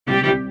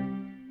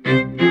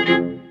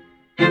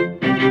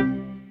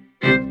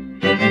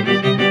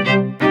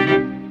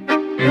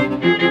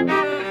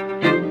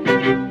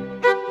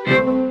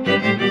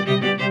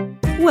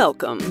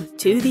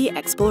to the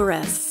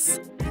Explorers,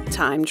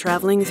 time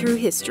traveling through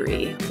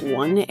history,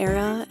 one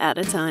era at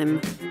a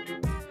time.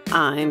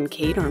 I'm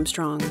Kate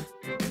Armstrong.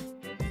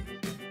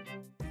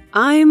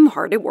 I'm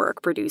hard at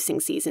work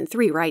producing Season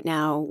 3 right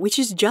now, which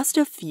is just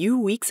a few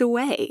weeks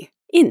away.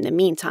 In the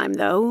meantime,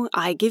 though,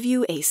 I give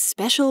you a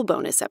special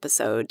bonus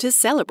episode to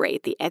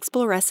celebrate the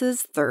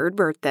Explorers' 3rd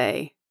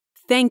birthday.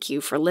 Thank you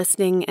for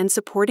listening and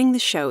supporting the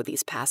show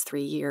these past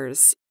 3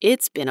 years.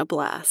 It's been a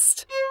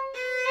blast.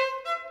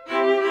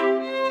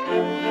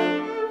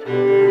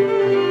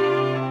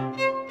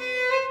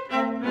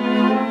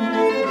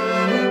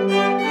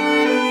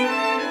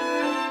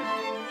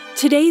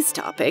 Today's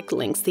topic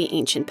links the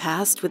ancient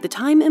past with the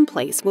time and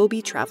place we'll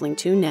be traveling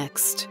to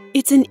next.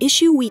 It's an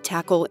issue we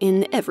tackle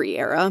in every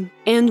era,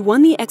 and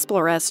one the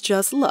Explorers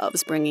just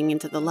loves bringing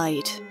into the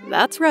light.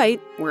 That's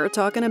right, we're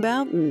talking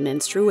about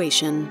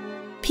menstruation.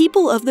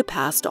 People of the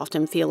past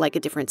often feel like a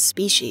different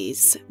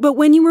species, but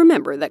when you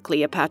remember that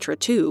Cleopatra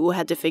too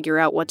had to figure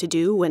out what to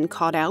do when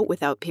caught out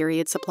without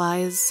period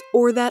supplies,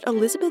 or that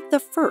Elizabeth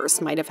I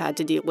might have had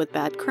to deal with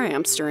bad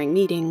cramps during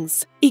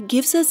meetings, it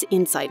gives us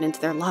insight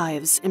into their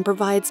lives and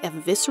provides a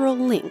visceral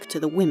link to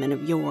the women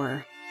of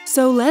yore.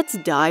 So let's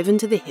dive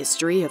into the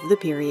history of the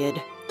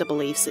period, the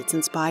beliefs it's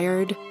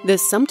inspired, the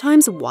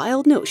sometimes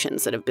wild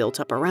notions that have built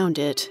up around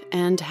it,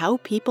 and how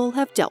people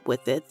have dealt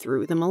with it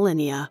through the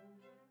millennia.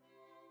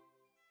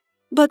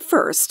 But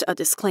first, a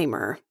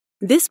disclaimer.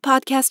 This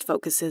podcast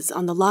focuses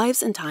on the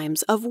lives and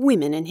times of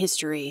women in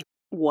history.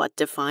 What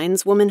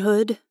defines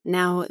womanhood?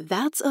 Now,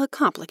 that's a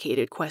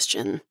complicated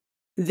question.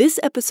 This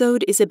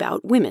episode is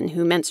about women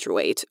who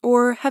menstruate,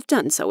 or have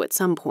done so at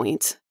some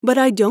point. But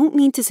I don't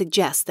mean to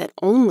suggest that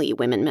only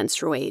women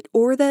menstruate,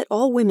 or that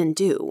all women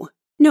do.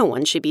 No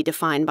one should be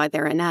defined by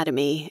their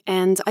anatomy,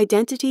 and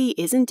identity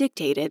isn't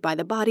dictated by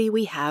the body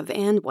we have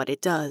and what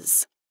it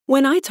does.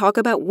 When I talk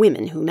about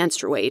women who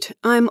menstruate,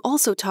 I'm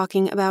also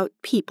talking about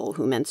people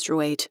who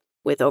menstruate.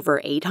 With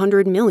over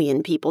 800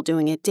 million people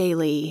doing it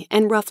daily,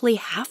 and roughly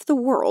half the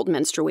world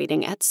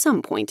menstruating at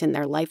some point in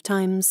their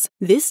lifetimes,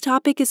 this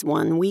topic is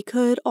one we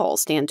could all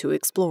stand to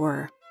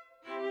explore.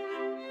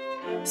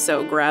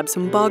 So grab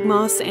some bog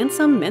moss and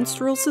some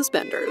menstrual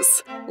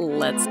suspenders.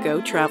 Let's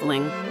go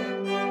traveling.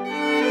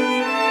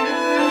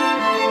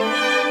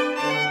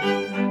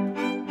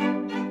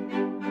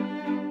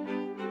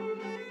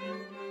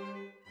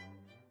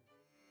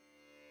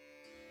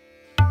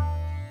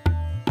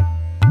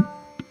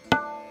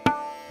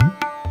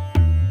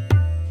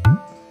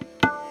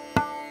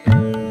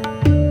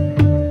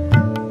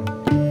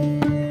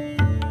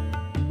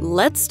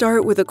 Let's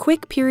start with a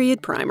quick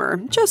period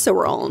primer, just so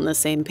we're all on the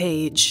same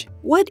page.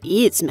 What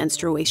is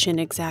menstruation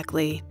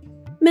exactly?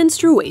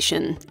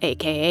 Menstruation,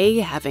 aka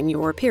having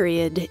your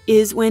period,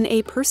 is when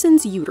a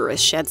person's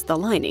uterus sheds the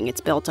lining it's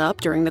built up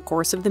during the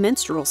course of the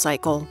menstrual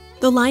cycle.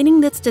 The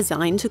lining that's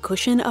designed to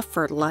cushion a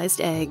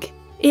fertilized egg.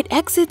 It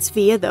exits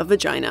via the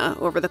vagina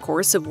over the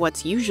course of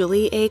what's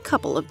usually a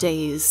couple of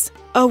days.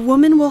 A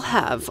woman will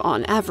have,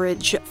 on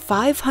average,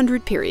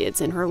 500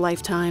 periods in her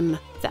lifetime.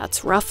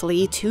 That's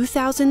roughly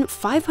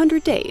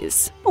 2,500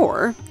 days,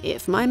 or,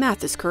 if my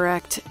math is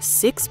correct,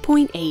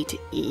 6.8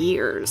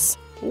 years.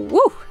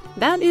 Woo!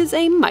 That is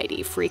a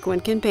mighty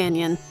frequent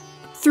companion.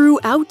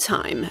 Throughout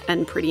time,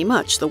 and pretty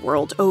much the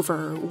world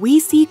over, we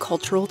see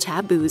cultural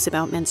taboos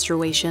about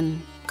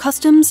menstruation.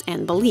 Customs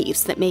and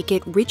beliefs that make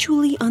it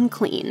ritually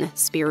unclean,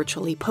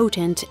 spiritually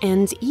potent,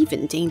 and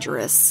even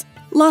dangerous.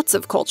 Lots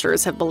of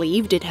cultures have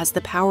believed it has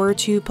the power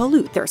to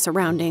pollute their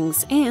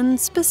surroundings, and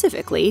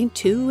specifically,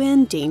 to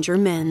endanger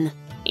men.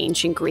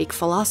 Ancient Greek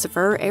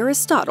philosopher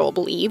Aristotle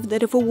believed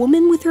that if a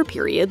woman with her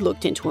period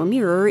looked into a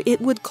mirror,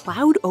 it would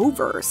cloud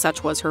over,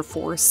 such was her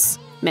force.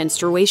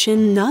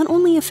 Menstruation not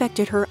only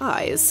affected her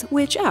eyes,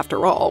 which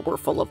after all were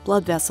full of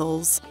blood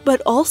vessels,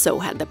 but also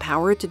had the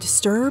power to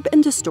disturb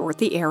and distort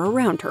the air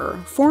around her,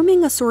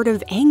 forming a sort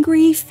of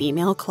angry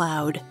female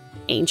cloud.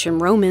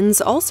 Ancient Romans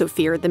also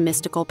feared the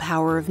mystical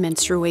power of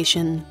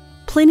menstruation.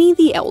 Pliny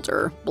the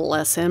Elder,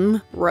 bless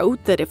him,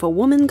 wrote that if a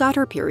woman got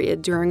her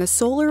period during a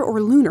solar or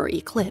lunar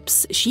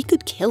eclipse, she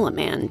could kill a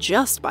man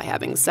just by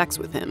having sex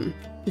with him.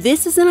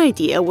 This is an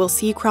idea we'll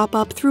see crop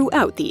up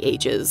throughout the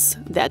ages,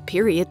 that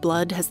period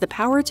blood has the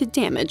power to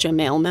damage a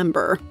male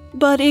member.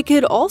 But it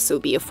could also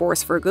be a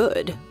force for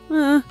good.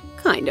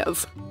 Kind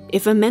of.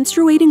 If a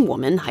menstruating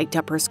woman hiked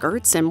up her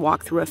skirts and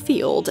walked through a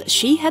field,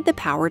 she had the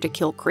power to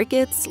kill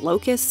crickets,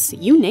 locusts,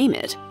 you name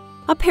it.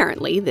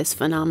 Apparently, this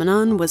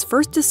phenomenon was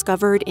first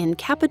discovered in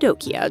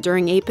Cappadocia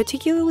during a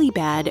particularly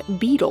bad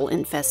beetle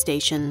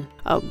infestation.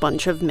 A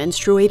bunch of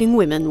menstruating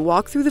women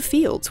walked through the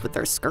fields with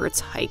their skirts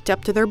hiked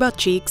up to their butt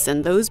cheeks,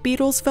 and those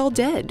beetles fell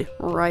dead,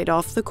 right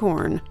off the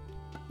corn.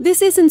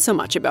 This isn't so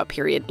much about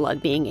period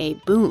blood being a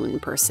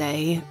boon, per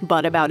se,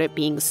 but about it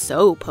being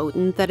so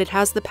potent that it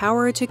has the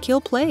power to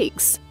kill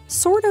plagues.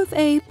 Sort of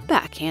a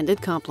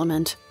backhanded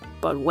compliment.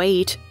 But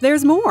wait,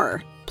 there's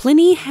more!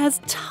 Pliny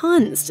has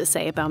tons to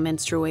say about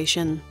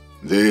menstruation.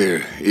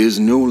 There is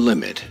no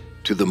limit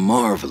to the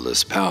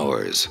marvelous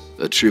powers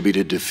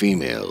attributed to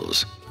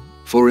females.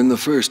 For in the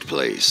first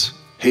place,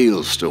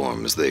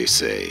 Hailstorms, they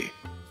say,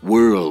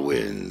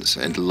 whirlwinds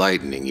and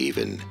lightning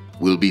even,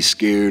 will be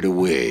scared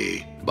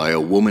away by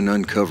a woman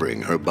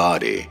uncovering her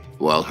body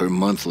while her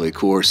monthly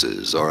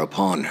courses are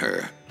upon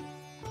her.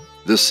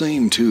 The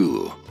same,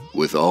 too,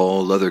 with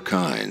all other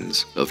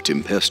kinds of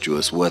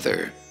tempestuous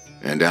weather,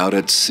 and out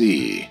at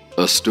sea,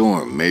 a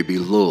storm may be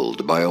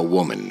lulled by a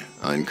woman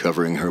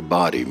uncovering her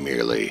body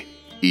merely,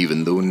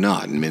 even though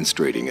not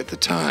menstruating at the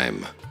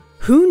time.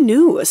 Who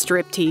knew a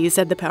striptease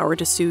had the power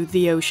to soothe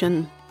the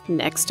ocean?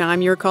 Next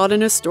time you're caught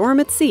in a storm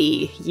at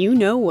sea, you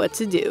know what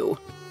to do.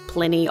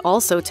 Pliny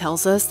also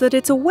tells us that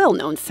it's a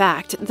well-known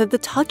fact that the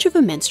touch of a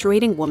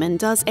menstruating woman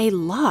does a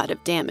lot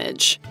of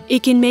damage.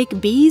 It can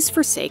make bees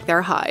forsake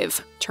their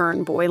hive,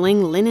 turn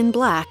boiling linen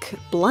black,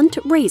 blunt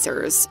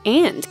razors,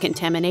 and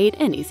contaminate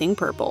anything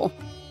purple.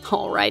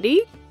 Alrighty?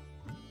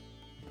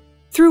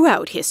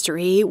 Throughout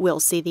history, we'll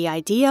see the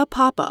idea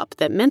pop up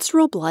that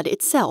menstrual blood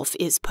itself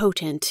is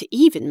potent,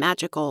 even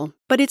magical,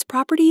 but its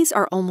properties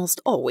are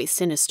almost always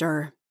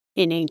sinister.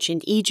 In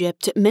ancient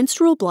Egypt,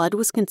 menstrual blood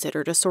was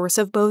considered a source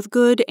of both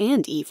good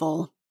and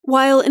evil.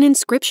 While an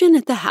inscription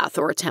at the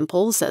Hathor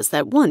temple says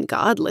that one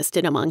god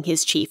listed among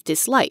his chief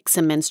dislikes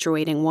a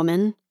menstruating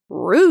woman,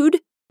 rude,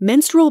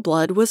 menstrual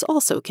blood was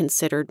also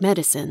considered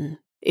medicine.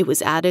 It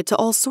was added to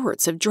all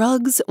sorts of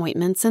drugs,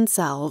 ointments, and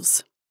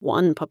salves.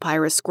 One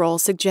papyrus scroll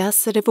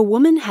suggests that if a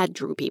woman had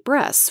droopy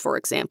breasts, for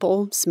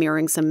example,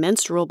 smearing some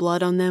menstrual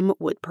blood on them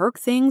would perk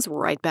things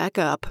right back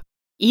up.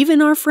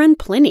 Even our friend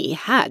Pliny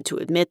had to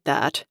admit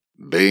that.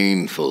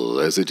 Baneful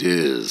as it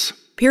is,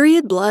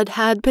 Period blood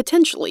had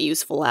potentially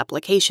useful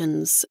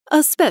applications,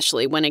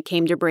 especially when it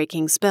came to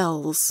breaking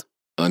spells.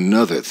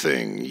 another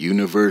thing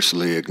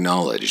universally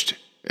acknowledged,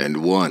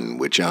 and one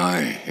which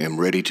I am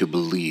ready to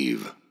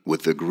believe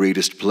with the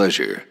greatest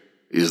pleasure,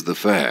 is the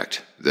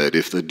fact that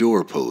if the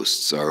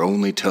doorposts are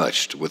only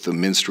touched with the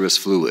menstruous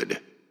fluid,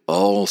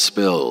 all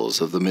spells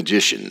of the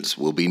magicians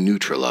will be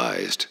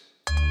neutralized.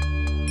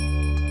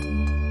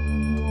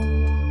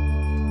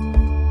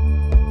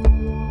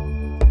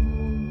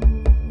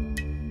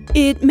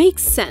 It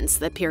makes sense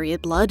that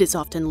period blood is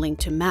often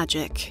linked to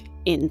magic.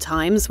 In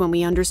times when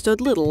we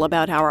understood little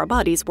about how our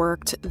bodies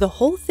worked, the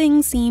whole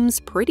thing seems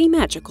pretty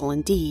magical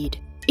indeed.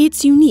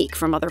 It's unique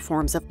from other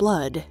forms of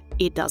blood.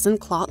 It doesn't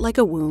clot like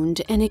a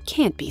wound, and it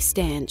can't be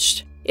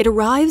stanched. It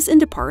arrives and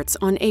departs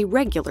on a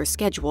regular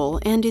schedule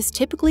and is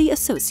typically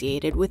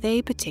associated with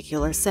a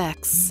particular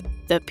sex.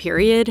 The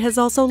period has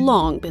also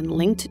long been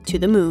linked to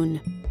the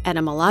moon.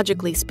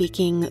 Etymologically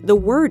speaking, the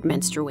word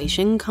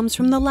menstruation comes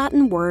from the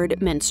Latin word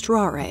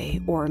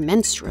menstruare, or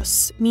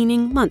menstruus,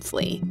 meaning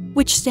monthly,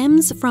 which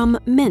stems from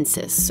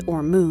mensis,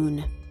 or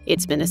moon.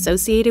 It's been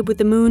associated with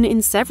the moon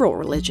in several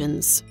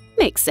religions.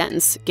 Makes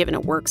sense, given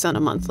it works on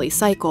a monthly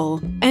cycle,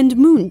 and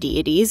moon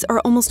deities are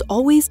almost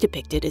always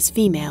depicted as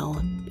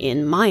female.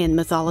 In Mayan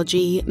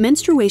mythology,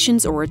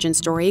 menstruation's origin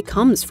story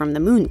comes from the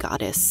moon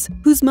goddess,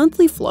 whose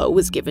monthly flow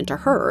was given to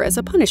her as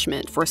a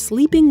punishment for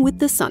sleeping with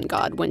the sun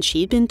god when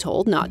she'd been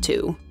told not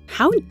to.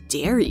 How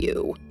dare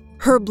you?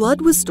 Her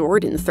blood was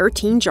stored in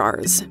 13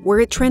 jars, where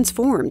it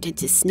transformed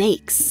into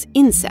snakes,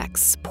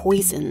 insects,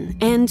 poison,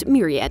 and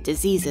myriad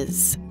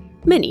diseases.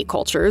 Many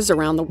cultures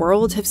around the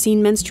world have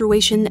seen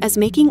menstruation as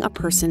making a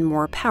person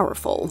more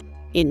powerful.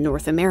 In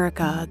North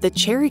America, the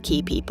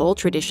Cherokee people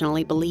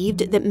traditionally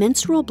believed that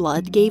menstrual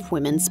blood gave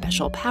women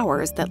special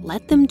powers that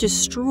let them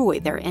destroy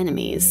their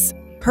enemies.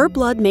 Her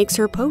blood makes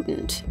her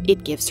potent.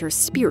 It gives her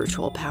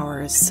spiritual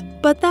powers.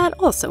 But that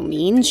also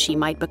means she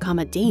might become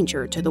a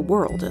danger to the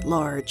world at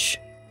large.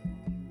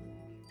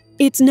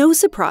 It's no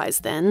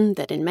surprise, then,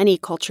 that in many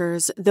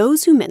cultures,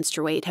 those who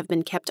menstruate have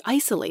been kept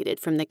isolated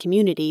from the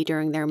community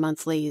during their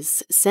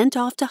monthlies, sent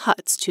off to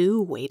huts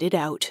to wait it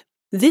out.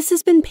 This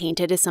has been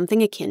painted as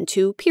something akin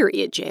to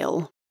period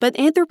jail, but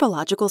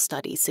anthropological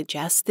studies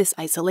suggest this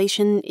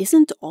isolation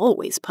isn't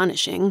always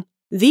punishing.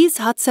 These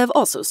huts have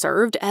also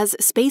served as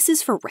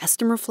spaces for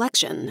rest and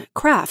reflection,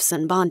 crafts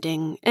and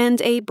bonding, and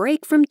a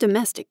break from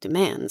domestic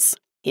demands.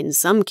 In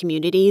some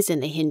communities in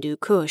the Hindu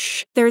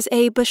Kush, there's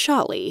a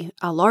bashali,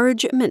 a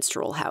large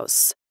menstrual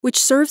house, which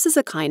serves as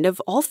a kind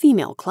of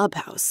all-female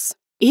clubhouse.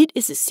 It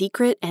is a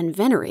secret and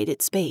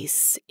venerated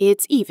space.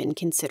 It's even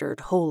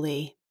considered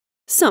holy.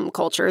 Some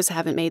cultures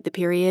haven't made the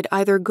period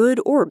either good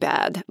or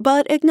bad,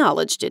 but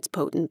acknowledged its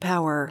potent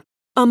power.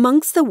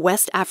 Amongst the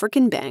West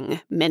African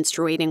Beng,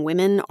 menstruating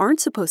women aren't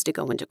supposed to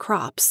go into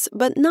crops,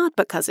 but not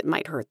because it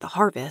might hurt the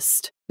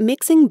harvest.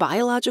 Mixing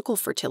biological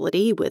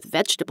fertility with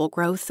vegetable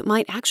growth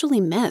might actually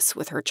mess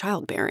with her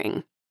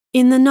childbearing.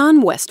 In the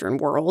non-Western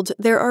world,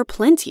 there are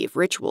plenty of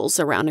rituals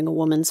surrounding a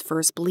woman's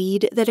first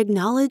bleed that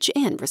acknowledge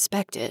and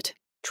respect it.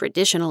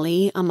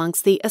 Traditionally,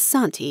 amongst the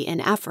Asante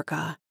in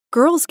Africa,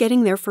 girls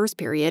getting their first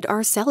period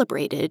are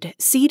celebrated,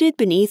 seated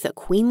beneath a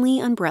queenly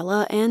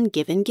umbrella and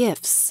given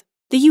gifts.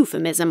 The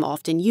euphemism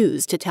often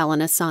used to tell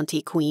an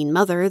Asante queen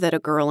mother that a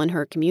girl in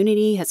her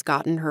community has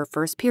gotten her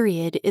first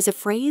period is a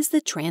phrase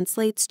that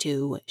translates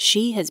to,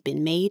 "she has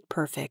been made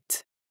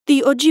perfect."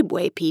 The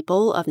Ojibwe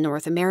people of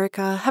North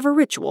America have a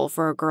ritual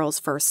for a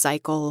girl's first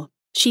cycle.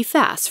 She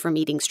fasts from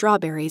eating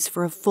strawberries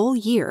for a full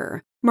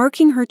year,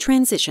 marking her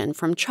transition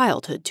from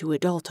childhood to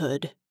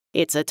adulthood.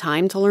 It's a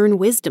time to learn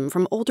wisdom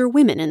from older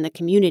women in the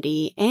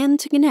community and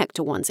to connect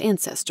to one's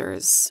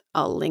ancestors,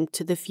 a link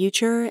to the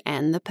future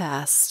and the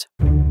past.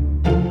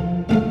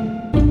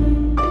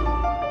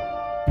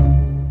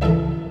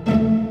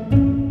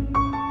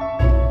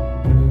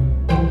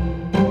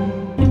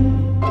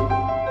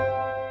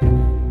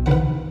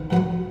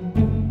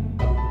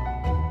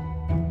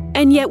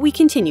 And yet we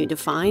continue to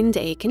find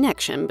a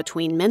connection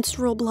between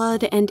menstrual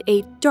blood and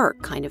a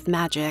dark kind of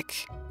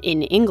magic.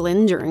 In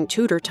England during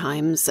Tudor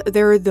times,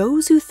 there are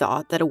those who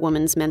thought that a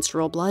woman's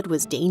menstrual blood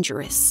was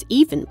dangerous,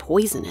 even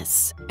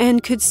poisonous,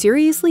 and could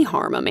seriously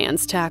harm a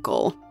man's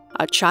tackle.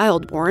 A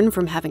child born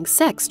from having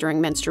sex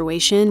during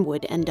menstruation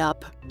would end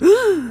up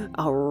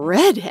a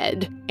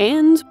redhead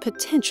and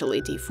potentially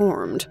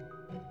deformed.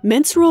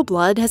 Menstrual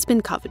blood has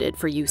been coveted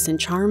for use in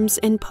charms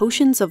and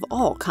potions of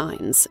all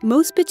kinds,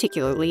 most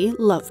particularly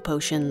love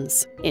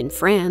potions. In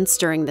France,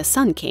 during the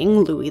Sun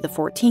King Louis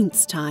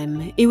XIV's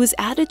time, it was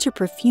added to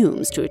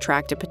perfumes to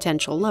attract a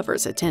potential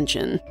lover's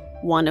attention.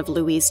 One of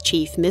Louis's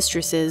chief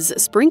mistresses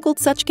sprinkled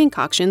such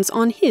concoctions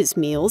on his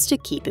meals to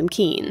keep him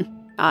keen.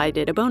 I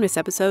did a bonus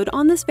episode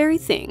on this very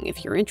thing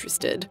if you're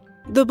interested.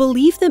 The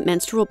belief that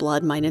menstrual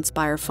blood might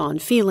inspire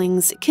fond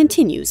feelings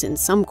continues in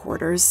some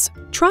quarters.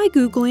 Try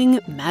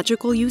Googling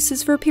magical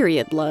uses for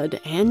period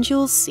blood and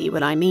you'll see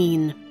what I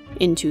mean.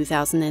 In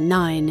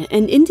 2009,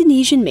 an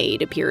Indonesian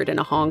maid appeared in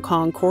a Hong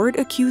Kong court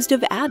accused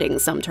of adding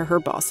some to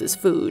her boss's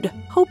food,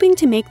 hoping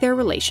to make their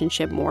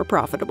relationship more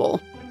profitable.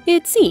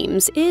 It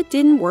seems it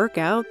didn't work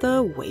out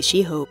the way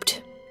she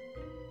hoped.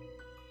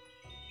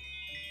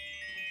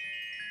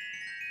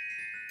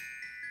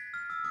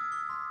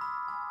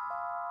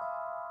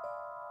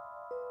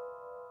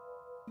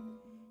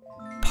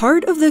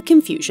 Part of the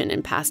confusion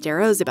in past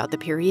eras about the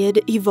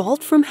period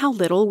evolved from how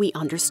little we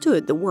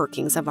understood the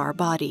workings of our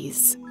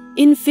bodies.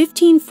 In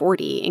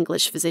 1540,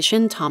 English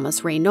physician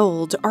Thomas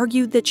Raynauld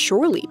argued that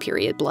surely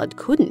period blood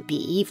couldn't be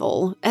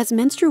evil, as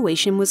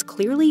menstruation was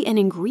clearly an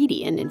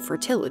ingredient in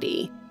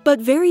fertility.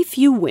 But very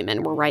few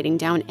women were writing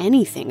down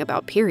anything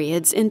about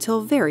periods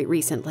until very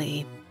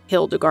recently.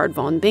 Hildegard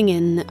von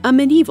Bingen, a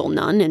medieval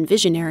nun and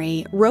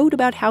visionary, wrote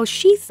about how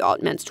she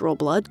thought menstrual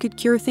blood could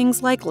cure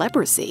things like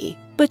leprosy.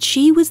 But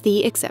she was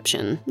the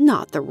exception,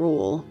 not the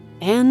rule.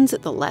 And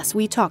the less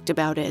we talked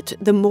about it,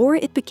 the more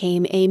it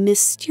became a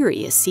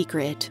mysterious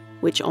secret,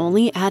 which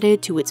only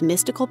added to its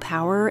mystical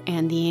power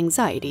and the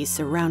anxieties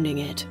surrounding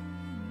it.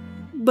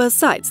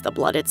 Besides the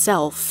blood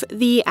itself,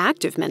 the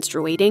act of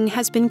menstruating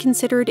has been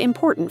considered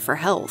important for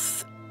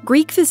health.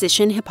 Greek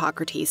physician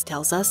Hippocrates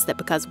tells us that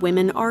because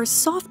women are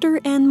softer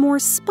and more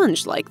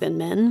sponge-like than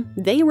men,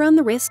 they run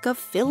the risk of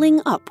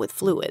filling up with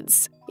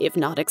fluids. If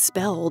not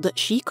expelled,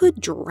 she could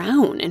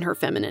drown in her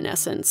feminine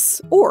essence,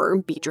 or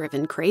be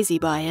driven crazy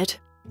by it.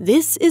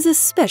 This is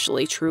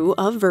especially true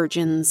of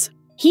virgins.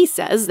 He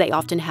says they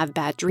often have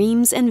bad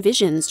dreams and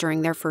visions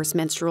during their first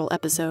menstrual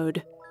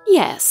episode.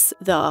 Yes,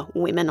 the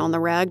women on the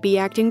rag be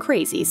acting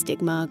crazy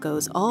stigma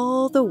goes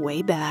all the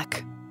way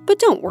back. But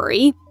don't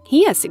worry,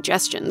 he has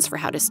suggestions for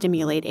how to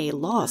stimulate a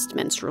lost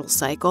menstrual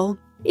cycle.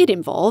 It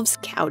involves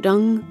cow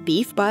dung,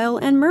 beef bile,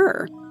 and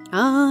myrrh.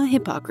 Ah,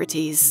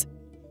 Hippocrates.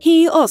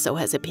 He also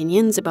has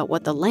opinions about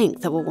what the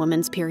length of a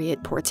woman's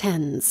period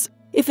portends.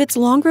 If it's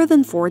longer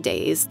than 4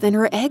 days, then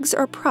her eggs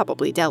are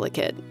probably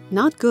delicate,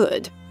 not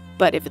good.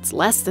 But if it's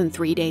less than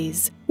 3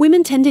 days,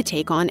 women tend to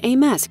take on a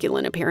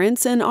masculine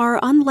appearance and are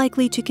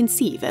unlikely to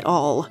conceive at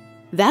all.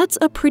 That's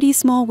a pretty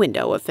small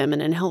window of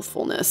feminine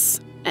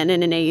healthfulness. And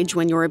in an age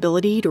when your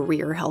ability to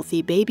rear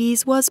healthy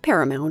babies was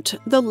paramount,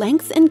 the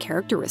length and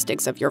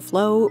characteristics of your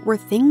flow were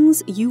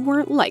things you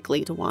weren't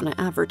likely to want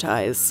to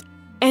advertise.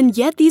 And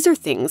yet these are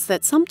things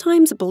that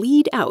sometimes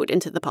bleed out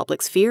into the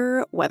public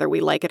sphere, whether we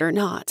like it or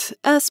not,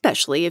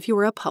 especially if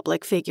you're a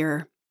public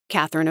figure.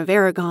 Catherine of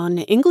Aragon,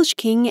 English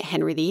King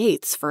Henry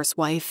VIII's first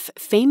wife,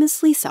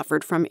 famously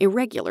suffered from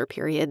irregular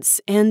periods,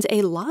 and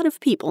a lot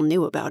of people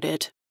knew about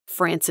it.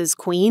 France's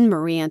Queen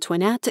Marie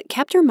Antoinette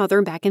kept her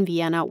mother back in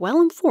Vienna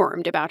well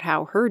informed about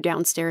how her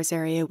downstairs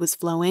area was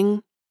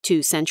flowing.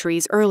 2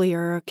 centuries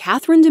earlier,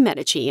 Catherine de'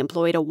 Medici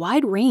employed a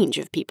wide range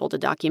of people to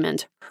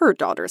document her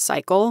daughter's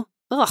cycle.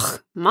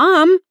 Ugh,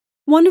 Mom!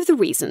 One of the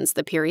reasons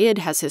the period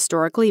has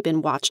historically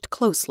been watched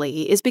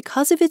closely is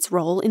because of its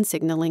role in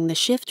signaling the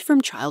shift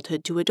from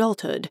childhood to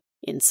adulthood,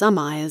 in some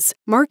eyes,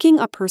 marking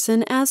a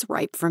person as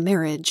ripe for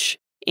marriage.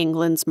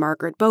 England's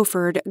Margaret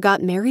Beaufort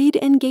got married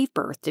and gave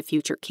birth to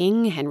future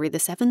King Henry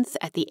VII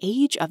at the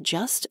age of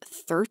just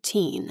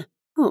 13.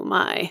 Oh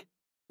my.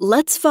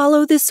 Let's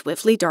follow this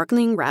swiftly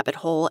darkening rabbit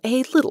hole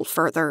a little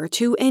further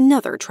to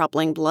another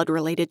troubling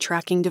blood-related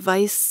tracking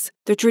device,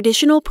 the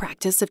traditional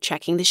practice of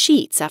checking the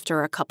sheets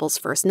after a couple's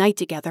first night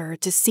together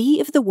to see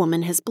if the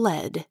woman has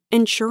bled,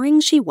 ensuring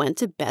she went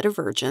to bed a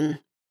virgin.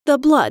 The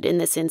blood in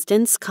this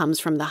instance comes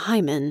from the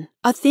hymen,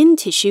 a thin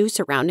tissue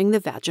surrounding the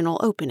vaginal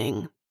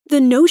opening.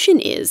 The notion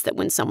is that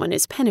when someone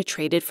is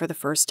penetrated for the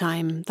first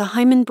time, the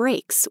hymen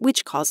breaks,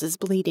 which causes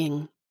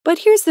bleeding. But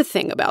here's the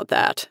thing about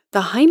that.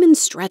 The hymen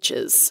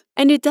stretches,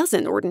 and it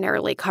doesn't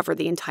ordinarily cover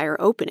the entire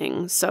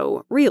opening,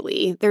 so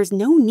really, there's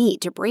no need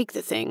to break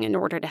the thing in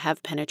order to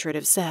have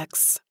penetrative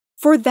sex.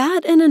 For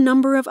that and a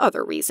number of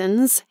other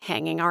reasons,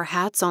 hanging our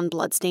hats on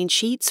bloodstained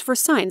sheets for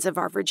signs of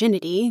our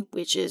virginity,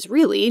 which is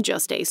really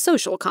just a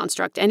social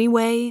construct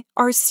anyway,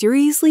 are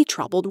seriously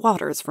troubled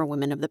waters for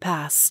women of the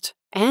past.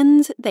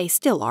 And they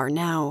still are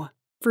now.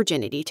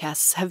 Virginity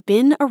tests have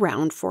been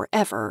around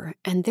forever,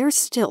 and they're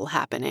still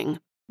happening.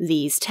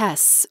 These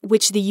tests,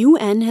 which the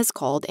UN has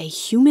called a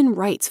human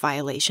rights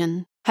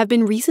violation, have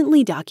been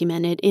recently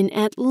documented in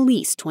at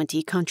least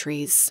 20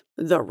 countries.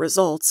 The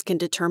results can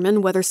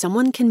determine whether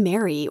someone can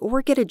marry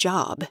or get a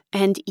job,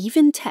 and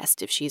even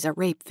test if she's a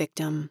rape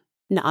victim.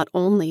 Not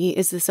only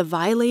is this a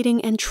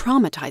violating and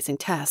traumatizing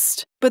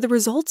test, but the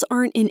results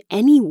aren't in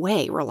any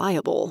way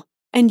reliable.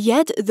 And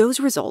yet, those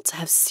results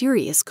have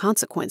serious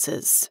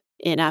consequences.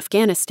 In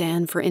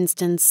Afghanistan, for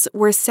instance,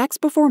 where sex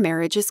before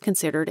marriage is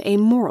considered a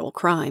moral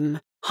crime,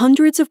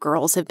 hundreds of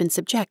girls have been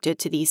subjected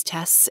to these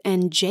tests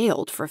and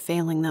jailed for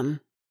failing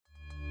them.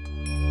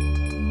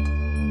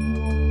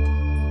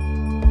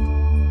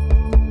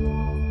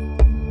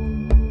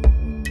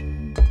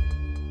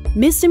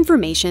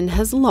 Misinformation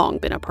has long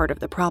been a part of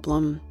the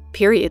problem.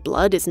 Period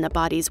blood isn't the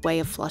body's way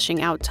of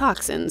flushing out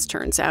toxins,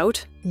 turns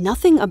out.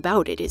 Nothing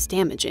about it is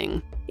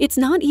damaging. It's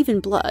not even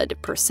blood,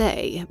 per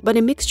se, but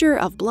a mixture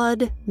of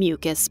blood,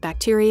 mucus,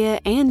 bacteria,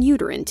 and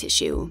uterine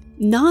tissue.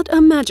 Not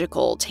a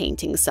magical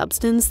tainting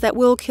substance that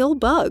will kill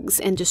bugs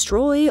and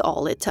destroy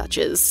all it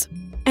touches.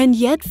 And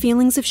yet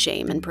feelings of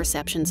shame and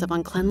perceptions of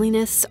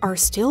uncleanliness are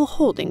still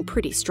holding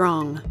pretty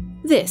strong.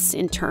 This,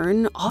 in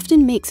turn,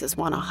 often makes us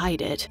want to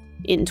hide it.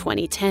 In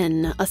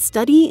 2010, a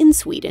study in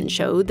Sweden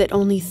showed that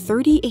only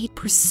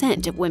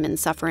 38% of women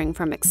suffering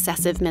from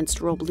excessive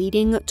menstrual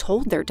bleeding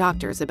told their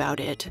doctors about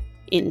it.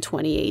 In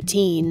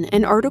 2018,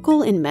 an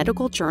article in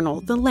medical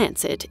journal The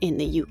Lancet in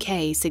the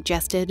UK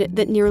suggested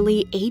that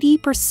nearly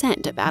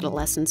 80% of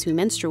adolescents who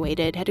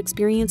menstruated had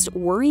experienced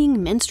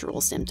worrying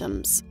menstrual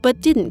symptoms, but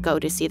didn't go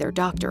to see their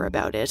doctor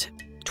about it.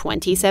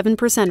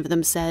 27% of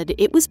them said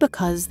it was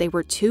because they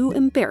were too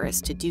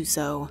embarrassed to do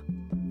so.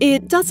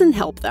 It doesn't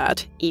help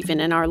that, even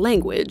in our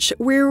language,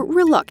 we're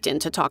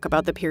reluctant to talk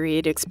about the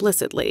period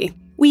explicitly.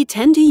 We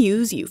tend to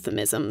use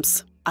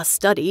euphemisms. A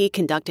study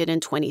conducted in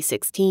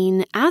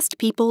 2016 asked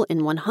people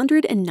in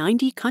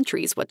 190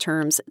 countries what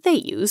terms they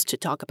used to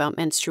talk about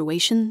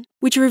menstruation,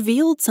 which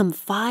revealed some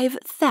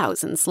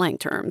 5,000 slang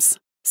terms.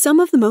 Some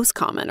of the most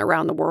common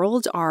around the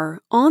world are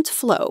Aunt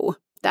Flo,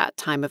 that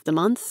time of the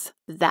month,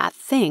 that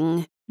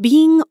thing,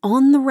 being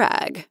on the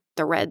rag,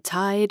 the red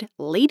tide,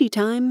 lady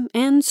time,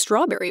 and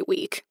strawberry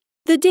week.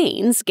 The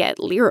Danes get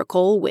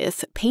lyrical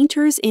with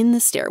painters in the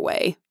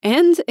stairway,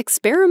 and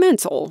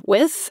experimental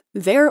with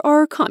there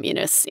are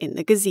communists in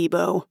the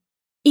gazebo.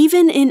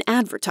 Even in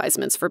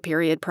advertisements for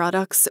period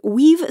products,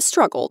 we've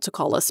struggled to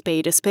call a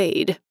spade a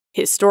spade.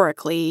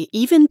 Historically,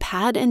 even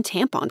pad and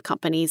tampon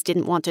companies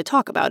didn't want to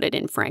talk about it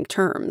in frank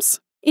terms.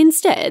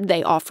 Instead,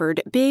 they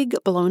offered big,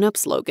 blown-up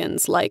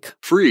slogans like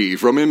 "Free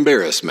from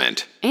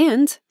embarrassment"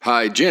 and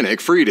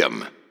 "Hygienic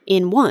freedom."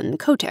 In one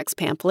Kotex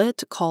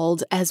pamphlet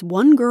called As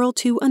One Girl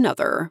to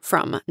Another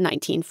from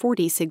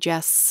 1940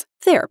 suggests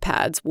their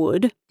pads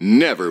would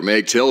never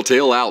make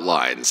telltale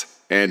outlines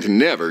and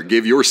never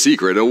give your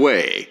secret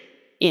away.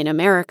 In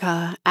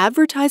America,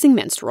 advertising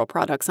menstrual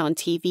products on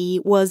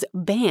TV was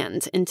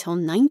banned until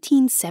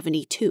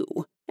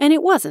 1972. And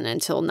it wasn't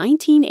until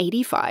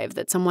 1985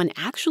 that someone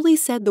actually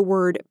said the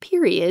word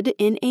period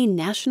in a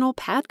national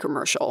pad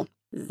commercial.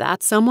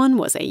 That someone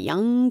was a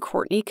young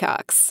Courtney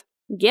Cox.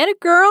 Get it,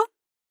 girl?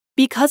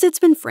 Because it's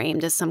been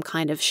framed as some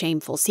kind of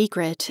shameful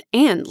secret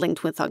and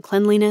linked with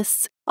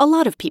uncleanliness, a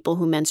lot of people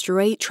who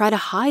menstruate try to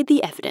hide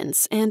the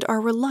evidence and are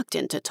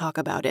reluctant to talk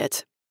about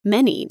it.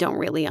 Many don't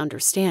really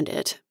understand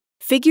it.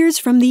 Figures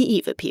from the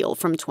Eve Appeal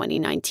from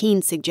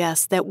 2019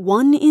 suggest that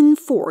 1 in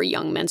 4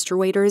 young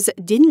menstruators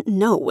didn't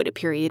know what a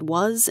period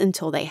was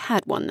until they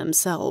had one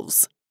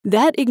themselves.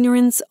 That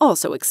ignorance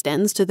also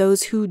extends to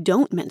those who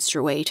don't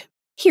menstruate.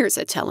 Here's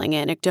a telling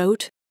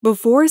anecdote.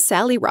 Before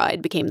Sally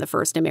Ride became the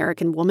first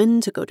American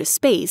woman to go to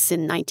space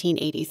in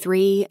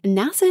 1983,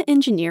 NASA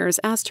engineers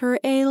asked her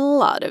a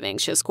lot of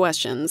anxious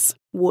questions.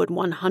 Would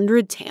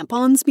 100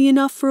 tampons be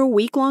enough for a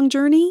week-long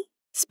journey?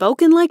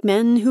 Spoken like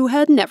men who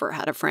had never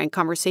had a frank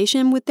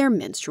conversation with their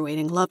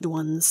menstruating loved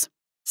ones.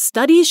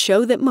 Studies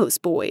show that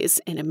most boys,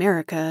 in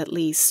America at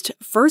least,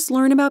 first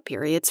learn about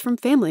periods from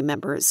family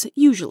members,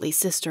 usually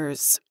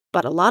sisters.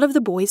 But a lot of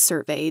the boys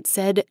surveyed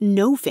said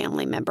no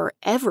family member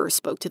ever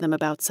spoke to them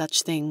about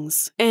such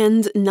things.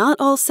 And not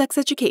all sex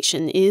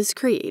education is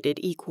created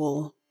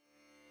equal.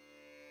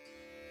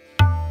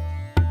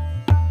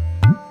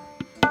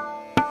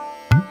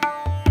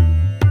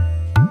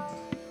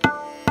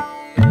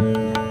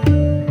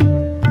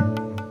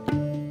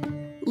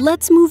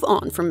 Let's move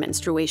on from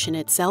menstruation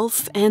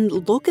itself and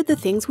look at the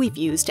things we've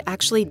used to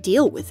actually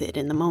deal with it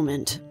in the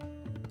moment.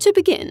 To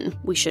begin,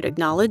 we should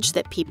acknowledge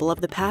that people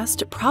of the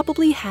past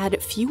probably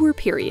had fewer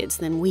periods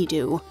than we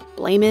do.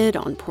 Blame it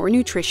on poor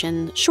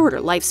nutrition, shorter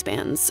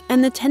lifespans,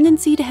 and the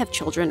tendency to have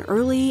children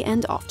early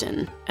and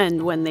often.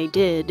 And when they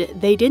did,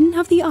 they didn't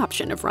have the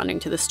option of running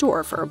to the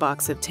store for a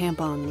box of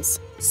tampons.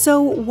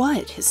 So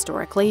what,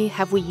 historically,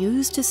 have we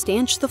used to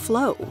stanch the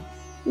flow?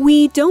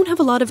 We don't have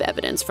a lot of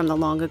evidence from the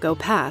long ago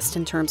past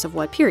in terms of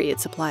what period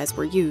supplies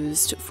were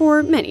used,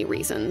 for many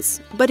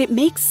reasons, but it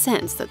makes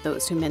sense that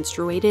those who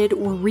menstruated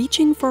were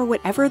reaching for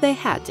whatever they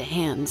had to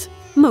hand.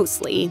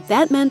 Mostly,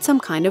 that meant some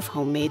kind of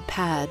homemade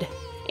pad.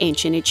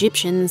 Ancient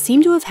Egyptians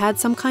seem to have had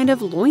some kind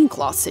of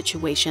loincloth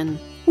situation.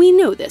 We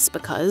know this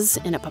because,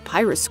 in a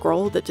papyrus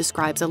scroll that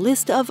describes a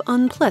list of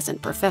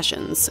unpleasant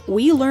professions,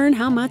 we learn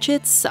how much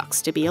it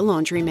sucks to be a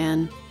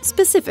laundryman.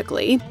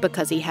 Specifically,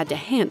 because he had to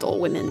handle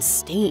women's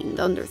stained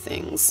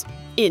underthings.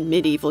 In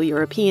medieval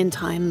European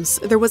times,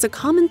 there was a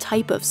common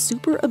type of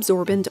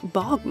super-absorbent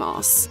bog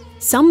moss.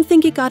 Some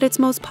think it got its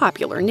most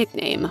popular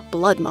nickname,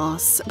 blood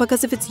moss,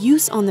 because of its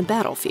use on the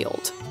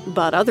battlefield.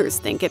 But others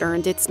think it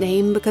earned its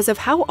name because of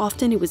how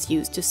often it was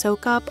used to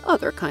soak up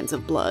other kinds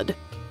of blood.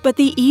 But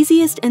the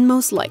easiest and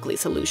most likely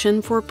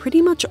solution for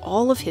pretty much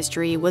all of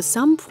history was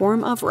some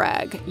form of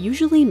rag,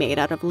 usually made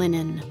out of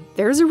linen.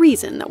 There's a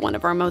reason that one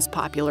of our most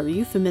popular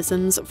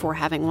euphemisms for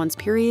having one's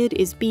period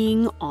is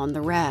being on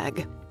the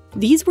rag.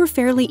 These were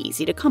fairly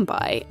easy to come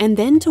by, and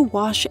then to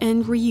wash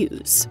and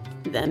reuse.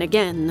 Then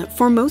again,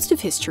 for most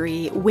of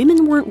history,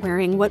 women weren't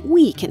wearing what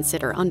we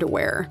consider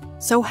underwear.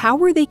 So how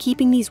were they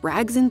keeping these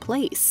rags in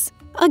place?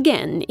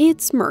 Again,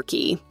 it's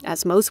murky,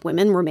 as most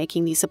women were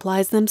making these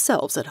supplies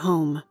themselves at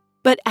home.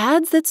 But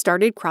ads that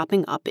started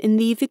cropping up in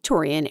the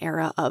Victorian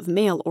era of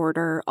mail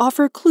order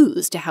offer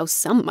clues to how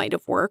some might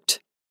have worked.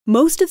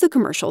 Most of the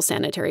commercial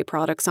sanitary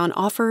products on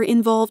offer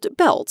involved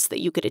belts that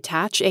you could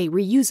attach a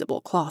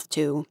reusable cloth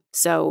to.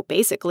 So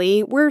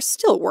basically, we're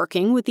still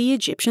working with the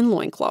Egyptian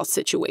loincloth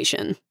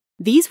situation.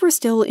 These were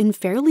still in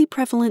fairly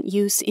prevalent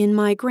use in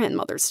my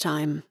grandmother's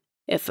time.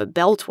 If a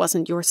belt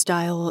wasn't your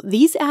style,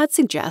 these ads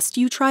suggest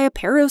you try a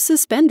pair of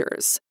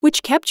suspenders,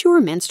 which kept your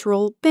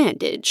menstrual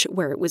bandage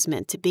where it was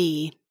meant to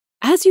be.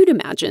 As you'd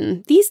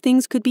imagine, these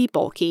things could be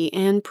bulky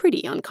and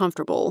pretty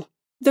uncomfortable.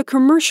 The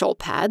commercial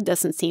pad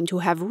doesn't seem to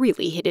have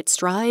really hit its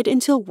stride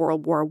until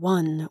World War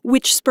I,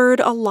 which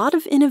spurred a lot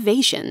of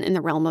innovation in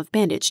the realm of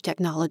bandage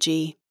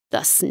technology.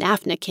 The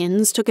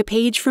Snafnikins took a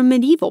page from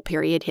medieval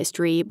period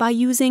history by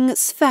using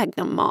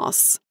sphagnum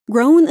moss.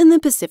 Grown in the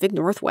Pacific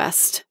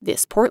Northwest,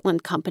 this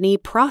Portland company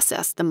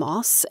processed the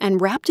moss and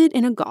wrapped it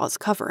in a gauze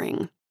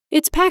covering.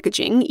 Its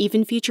packaging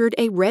even featured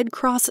a Red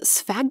Cross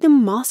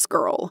sphagnum moss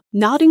girl,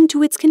 nodding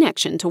to its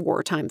connection to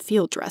wartime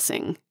field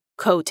dressing.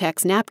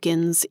 Kotex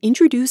napkins,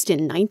 introduced in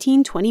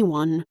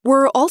 1921,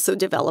 were also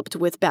developed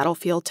with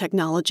battlefield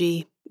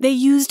technology. They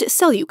used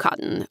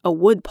cellucotton, a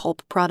wood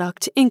pulp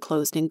product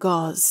enclosed in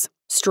gauze.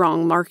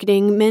 Strong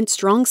marketing meant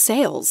strong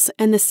sales,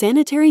 and the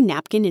sanitary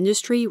napkin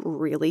industry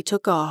really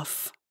took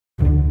off.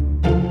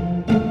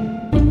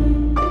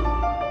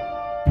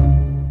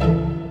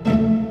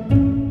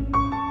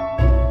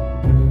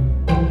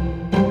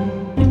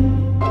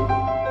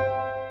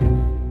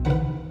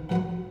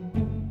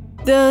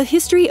 The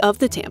history of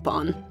the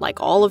tampon,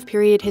 like all of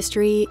period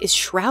history, is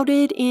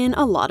shrouded in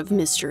a lot of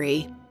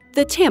mystery.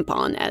 The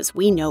tampon, as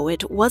we know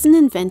it, wasn't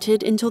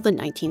invented until the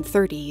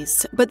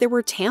 1930s, but there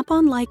were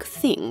tampon-like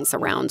things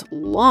around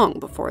long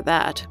before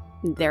that.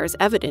 There's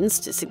evidence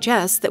to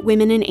suggest that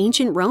women in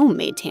ancient Rome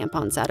made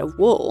tampons out of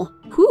wool.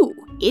 Whew,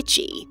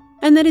 itchy.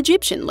 And that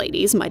Egyptian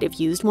ladies might have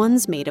used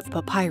ones made of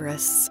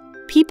papyrus.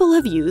 People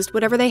have used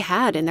whatever they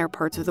had in their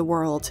parts of the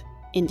world.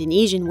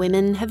 Indonesian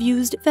women have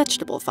used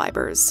vegetable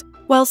fibers,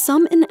 while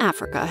some in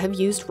Africa have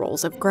used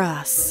rolls of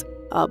grass.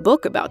 A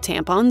book about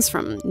tampons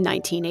from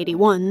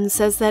 1981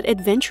 says that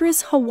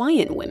adventurous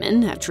Hawaiian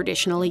women have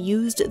traditionally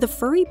used the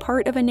furry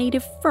part of a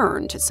native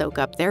fern to soak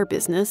up their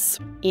business.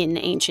 In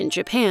ancient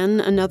Japan,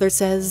 another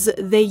says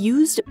they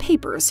used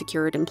paper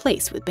secured in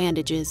place with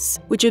bandages,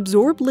 which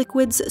absorbed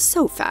liquids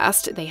so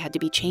fast they had to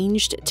be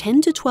changed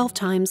 10 to 12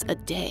 times a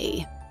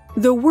day.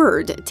 The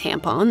word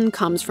tampon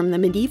comes from the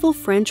medieval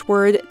French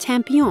word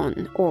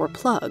tampion, or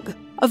plug,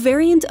 a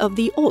variant of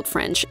the Old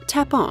French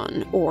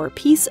tapon, or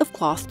piece of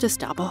cloth to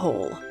stop a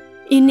hole.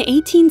 In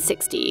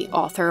 1860,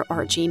 author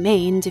R.G.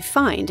 Maine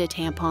defined a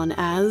tampon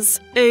as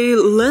a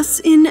less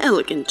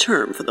inelegant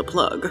term for the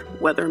plug,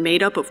 whether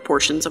made up of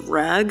portions of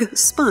rag,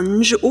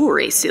 sponge, or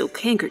a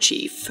silk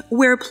handkerchief,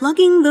 where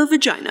plugging the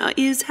vagina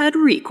is had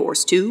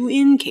recourse to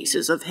in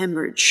cases of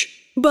hemorrhage.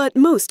 But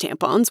most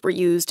tampons were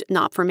used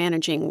not for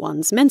managing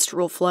one's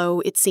menstrual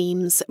flow, it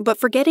seems, but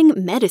for getting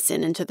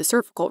medicine into the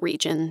cervical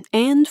region,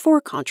 and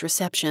for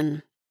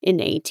contraception. In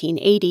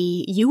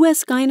 1880,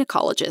 U.S.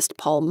 gynecologist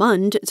Paul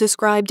Mund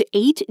described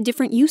 8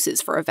 different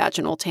uses for a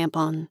vaginal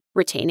tampon: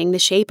 retaining the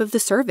shape of the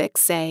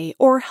cervix, say,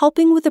 or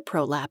helping with a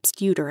prolapsed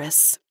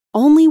uterus.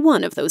 Only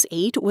one of those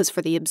 8 was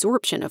for the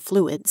absorption of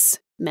fluids.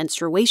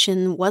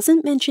 Menstruation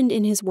wasn't mentioned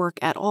in his work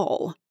at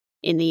all.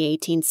 In the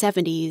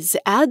 1870s,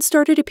 ads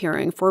started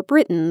appearing for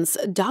Britain's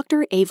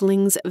Dr.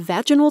 Aveling's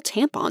vaginal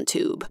tampon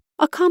tube,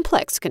 a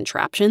complex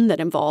contraption that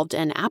involved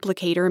an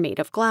applicator made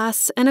of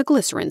glass and a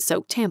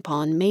glycerin-soaked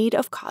tampon made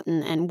of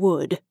cotton and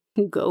wood.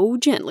 Go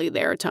gently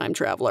there, time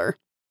traveler.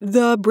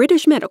 The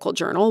British Medical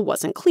Journal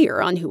wasn't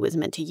clear on who was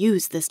meant to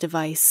use this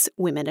device,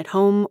 women at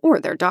home or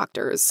their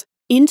doctors.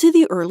 Into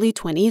the early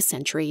 20th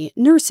century,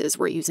 nurses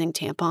were using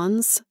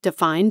tampons,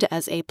 defined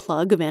as a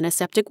plug of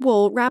antiseptic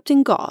wool wrapped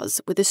in gauze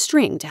with a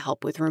string to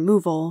help with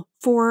removal,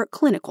 for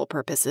clinical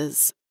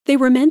purposes. They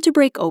were meant to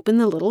break open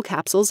the little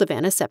capsules of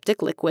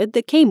antiseptic liquid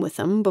that came with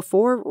them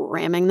before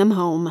ramming them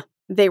home.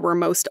 They were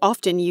most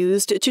often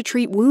used to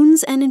treat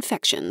wounds and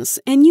infections,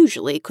 and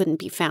usually couldn't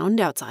be found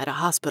outside a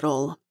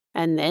hospital.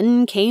 And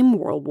then came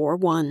World War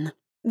I.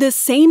 The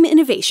same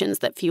innovations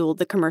that fueled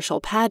the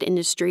commercial pad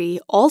industry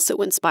also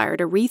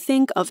inspired a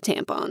rethink of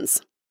tampons.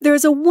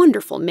 There's a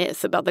wonderful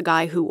myth about the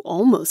guy who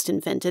almost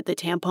invented the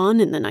tampon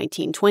in the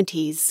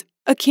 1920s.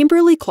 A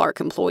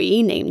Kimberly-Clark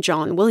employee named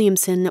John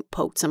Williamson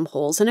poked some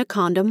holes in a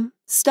condom,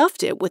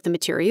 stuffed it with the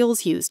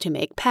materials used to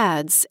make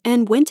pads,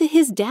 and went to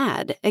his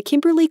dad, a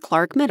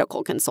Kimberly-Clark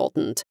medical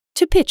consultant,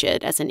 to pitch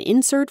it as an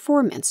insert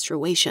for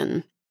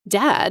menstruation.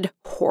 Dad,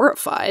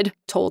 horrified,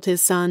 told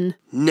his son,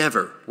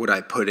 "Never would I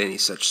put any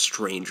such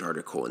strange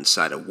article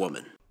inside a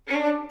woman."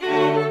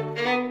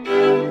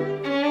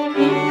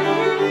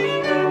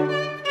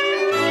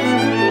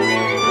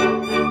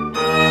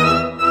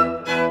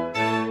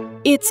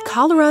 It's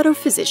Colorado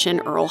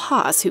physician Earl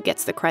Haas who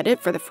gets the credit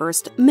for the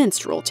first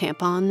menstrual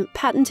tampon,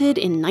 patented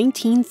in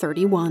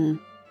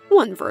 1931.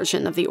 One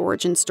version of the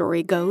origin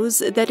story goes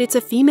that it's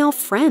a female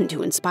friend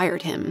who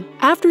inspired him,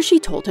 after she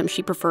told him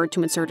she preferred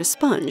to insert a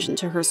sponge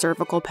into her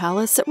cervical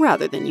palace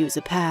rather than use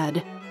a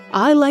pad.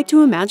 I like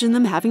to imagine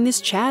them having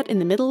this chat in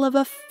the middle of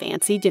a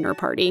fancy dinner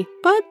party,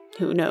 but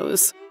who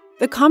knows?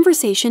 The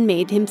conversation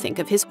made him think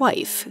of his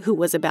wife, who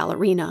was a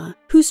ballerina,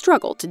 who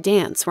struggled to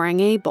dance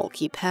wearing a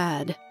bulky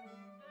pad.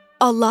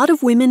 A lot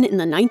of women in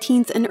the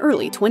 19th and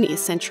early 20th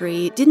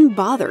century didn't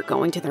bother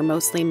going to their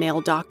mostly male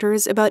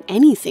doctors about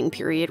anything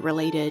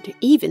period-related,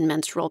 even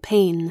menstrual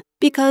pain,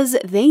 because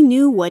they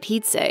knew what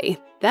he'd say,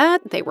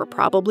 that they were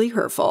probably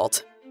her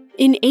fault.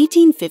 In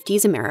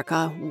 1850s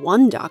America,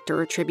 one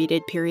doctor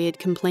attributed period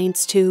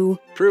complaints to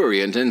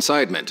prurient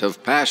incitement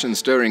of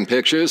passion-stirring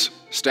pictures,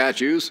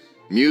 statues,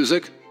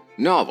 music,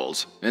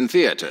 novels, and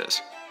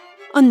theaters.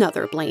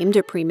 Another blamed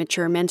a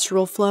premature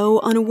menstrual flow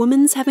on a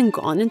woman's having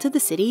gone into the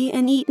city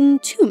and eaten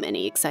too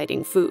many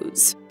exciting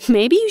foods.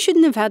 Maybe you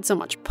shouldn't have had so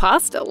much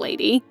pasta,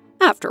 lady.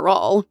 After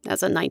all,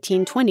 as a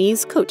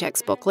 1920s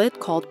Kotex booklet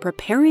called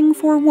Preparing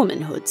for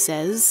Womanhood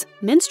says,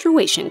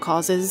 menstruation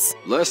causes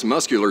less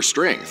muscular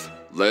strength,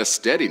 less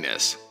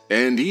steadiness,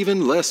 and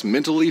even less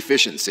mental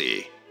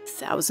efficiency.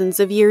 Thousands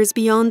of years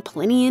beyond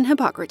Pliny and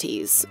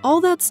Hippocrates,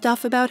 all that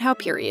stuff about how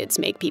periods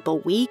make people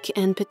weak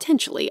and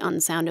potentially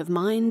unsound of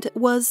mind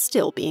was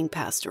still being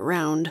passed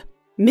around.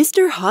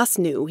 Mr. Haas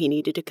knew he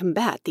needed to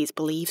combat these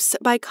beliefs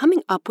by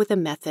coming up with a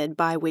method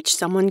by which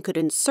someone could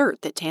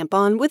insert the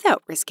tampon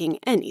without risking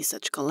any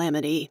such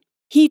calamity.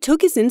 He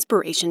took his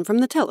inspiration from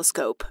the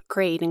telescope,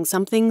 creating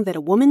something that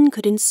a woman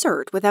could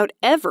insert without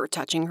ever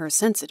touching her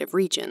sensitive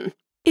region.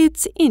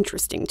 It's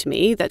interesting to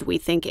me that we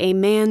think a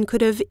man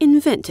could have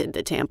invented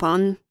the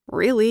tampon.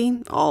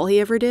 Really, all he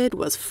ever did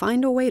was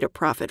find a way to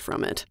profit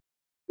from it.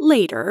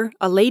 Later,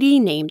 a lady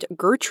named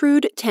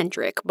Gertrude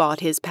Tendrick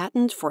bought his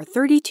patent for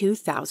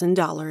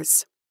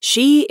 $32,000.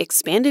 She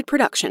expanded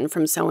production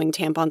from sewing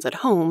tampons at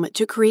home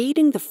to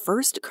creating the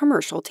first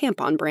commercial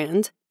tampon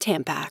brand,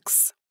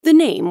 Tampax. The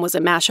name was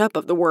a mashup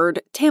of the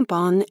word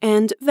tampon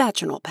and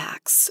vaginal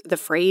packs, the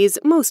phrase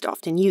most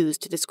often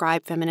used to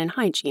describe feminine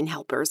hygiene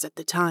helpers at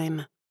the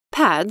time.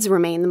 Pads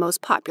remained the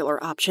most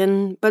popular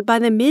option, but by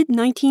the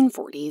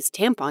mid-1940s,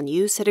 tampon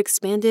use had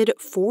expanded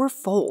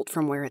fourfold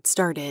from where it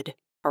started.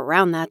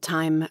 Around that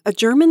time, a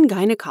German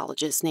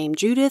gynecologist named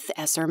Judith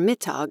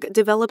Esser-Mittag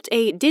developed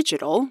a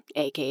digital,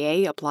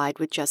 aka applied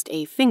with just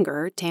a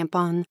finger,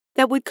 tampon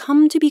that would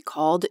come to be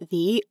called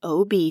the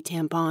OB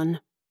tampon.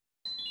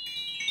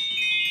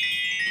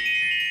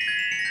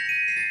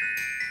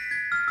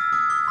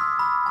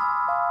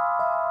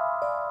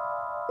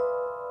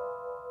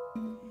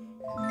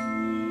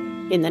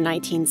 In the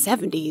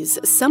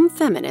 1970s, some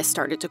feminists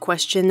started to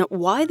question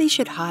why they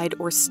should hide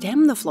or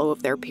stem the flow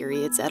of their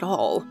periods at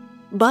all.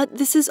 But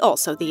this is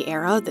also the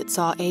era that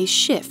saw a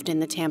shift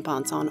in the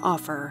tampons on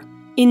offer.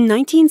 In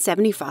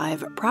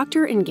 1975,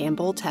 Procter &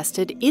 Gamble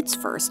tested its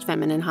first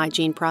feminine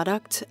hygiene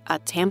product, a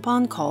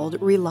tampon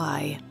called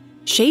Rely.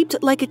 Shaped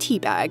like a tea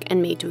bag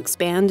and made to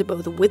expand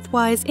both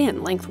widthwise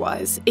and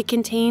lengthwise, it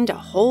contained a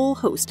whole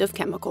host of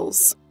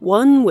chemicals,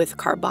 one with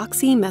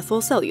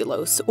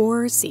carboxymethylcellulose,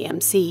 or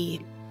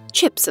CMC.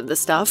 Chips of the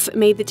stuff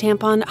made the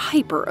tampon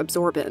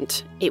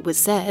hyper-absorbent. It was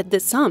said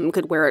that some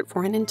could wear it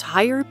for an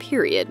entire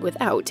period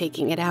without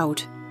taking it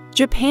out.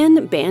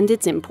 Japan banned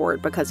its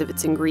import because of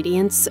its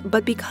ingredients,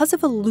 but because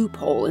of a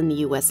loophole in the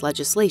US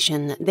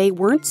legislation, they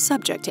weren't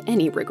subject to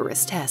any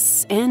rigorous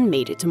tests and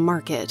made it to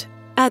market.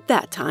 At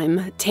that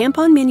time,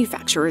 tampon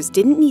manufacturers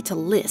didn't need to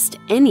list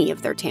any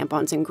of their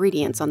tampons'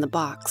 ingredients on the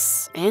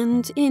box,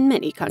 and in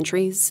many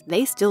countries,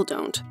 they still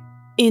don't.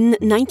 In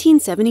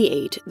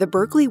 1978, the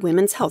Berkeley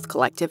Women's Health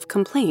Collective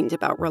complained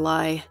about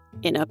Rely.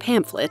 In a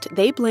pamphlet,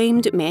 they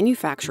blamed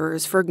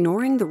manufacturers for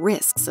ignoring the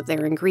risks of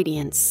their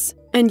ingredients.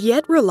 And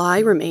yet Rely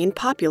remained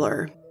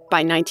popular.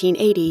 By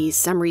 1980,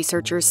 some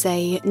researchers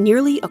say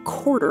nearly a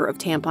quarter of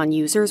tampon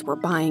users were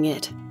buying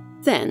it.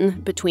 Then,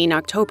 between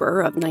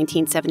October of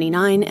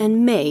 1979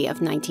 and May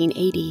of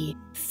 1980,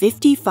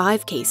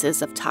 55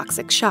 cases of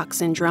toxic shock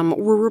syndrome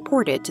were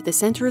reported to the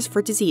Centers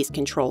for Disease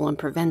Control and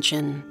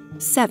Prevention.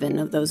 7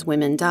 of those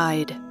women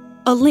died.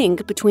 A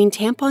link between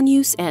tampon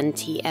use and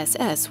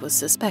TSS was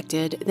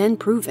suspected, then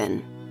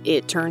proven.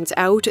 It turns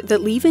out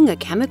that leaving a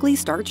chemically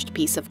starched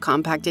piece of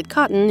compacted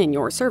cotton in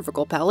your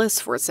cervical palace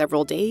for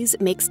several days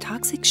makes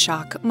toxic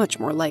shock much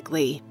more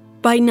likely.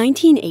 By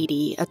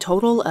 1980, a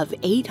total of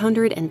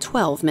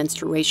 812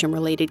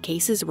 menstruation-related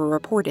cases were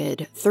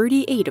reported,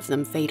 38 of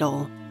them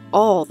fatal.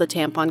 All the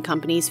tampon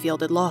companies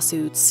fielded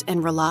lawsuits,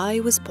 and Rely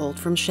was pulled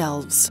from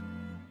shelves.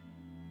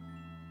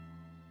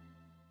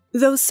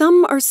 Though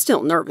some are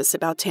still nervous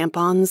about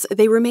tampons,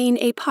 they remain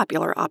a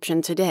popular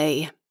option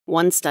today.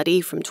 One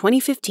study from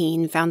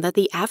 2015 found that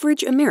the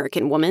average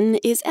American woman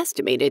is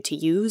estimated to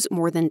use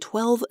more than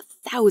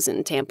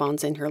 12,000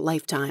 tampons in her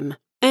lifetime.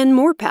 And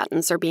more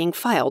patents are being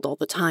filed all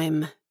the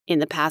time. In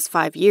the past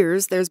 5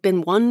 years, there's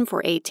been one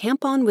for a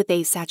tampon with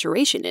a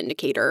saturation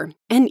indicator,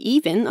 and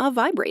even a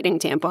vibrating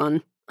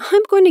tampon.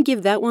 I'm going to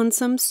give that one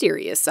some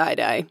serious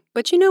side-eye,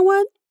 but you know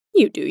what?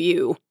 You do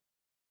you.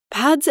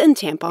 Pads and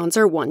tampons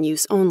are one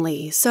use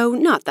only, so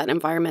not that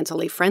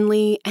environmentally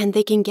friendly, and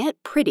they can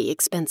get pretty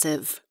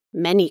expensive.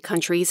 Many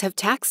countries have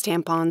taxed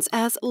tampons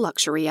as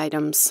luxury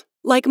items.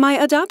 Like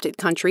my adopted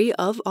country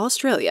of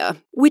Australia,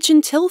 which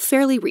until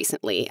fairly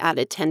recently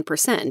added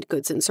 10%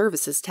 goods and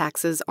services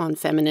taxes on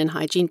feminine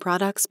hygiene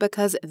products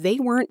because they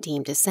weren't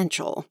deemed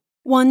essential.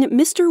 One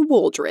Mr.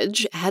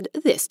 Wooldridge had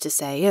this to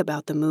say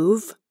about the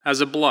move. As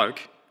a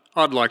bloke,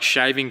 I'd like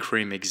shaving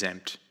cream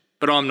exempt,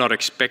 but I'm not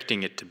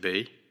expecting it to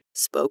be.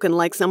 Spoken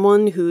like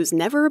someone who's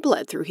never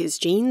bled through his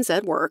jeans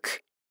at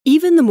work.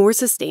 Even the more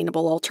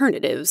sustainable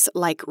alternatives,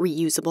 like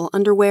reusable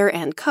underwear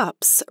and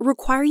cups,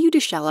 require you to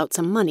shell out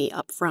some money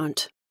up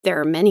front.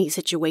 There are many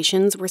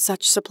situations where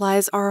such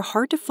supplies are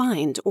hard to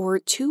find or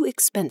too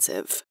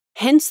expensive.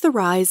 Hence the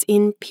rise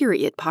in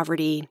period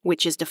poverty,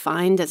 which is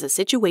defined as a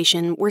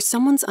situation where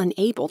someone's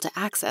unable to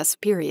access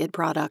period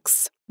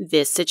products.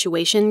 This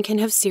situation can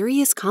have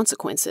serious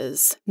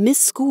consequences: miss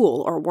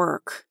school or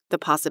work, the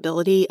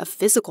possibility of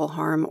physical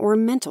harm or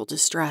mental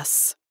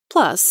distress.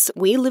 Plus,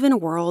 we live in a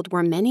world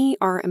where many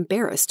are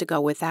embarrassed to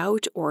go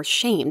without or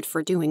shamed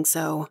for doing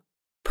so.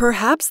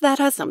 Perhaps that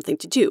has something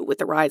to do with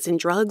the rise in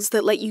drugs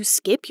that let you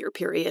skip your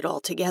period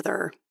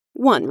altogether.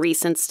 One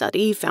recent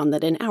study found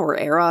that in our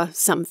era,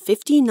 some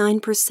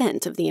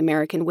 59% of the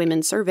American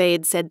women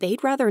surveyed said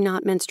they'd rather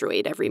not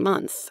menstruate every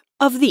month.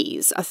 Of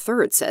these, a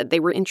third said they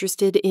were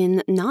interested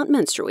in not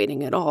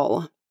menstruating at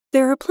all.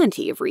 There are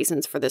plenty of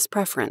reasons for this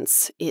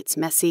preference. It's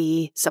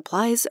messy,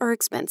 supplies are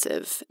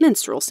expensive,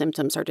 menstrual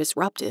symptoms are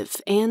disruptive,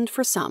 and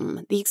for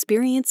some, the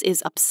experience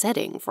is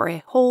upsetting for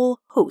a whole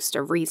host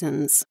of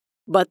reasons.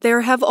 But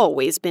there have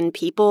always been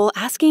people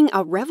asking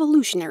a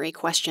revolutionary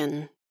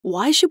question.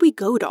 Why should we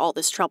go to all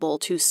this trouble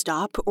to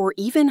stop or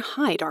even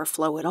hide our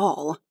flow at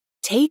all?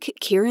 Take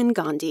Kiran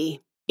Gandhi.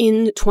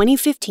 In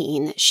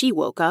 2015, she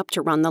woke up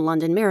to run the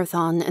London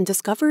Marathon and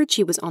discovered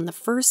she was on the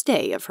first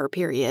day of her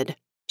period.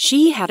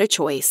 She had a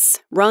choice: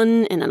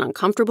 run in an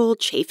uncomfortable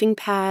chafing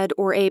pad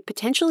or a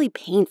potentially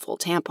painful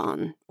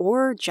tampon,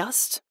 or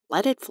just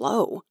let it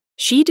flow.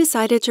 She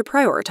decided to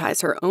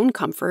prioritize her own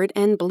comfort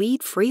and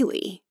bleed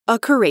freely. A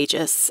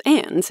courageous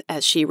and,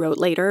 as she wrote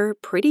later,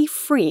 pretty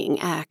freeing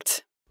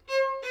act.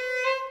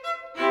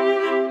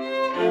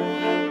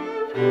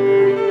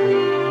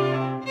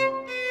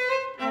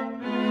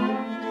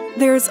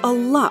 There's a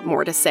lot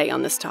more to say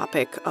on this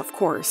topic, of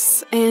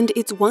course, and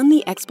it's one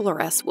the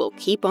Exploress will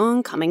keep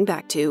on coming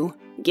back to.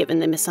 Given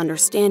the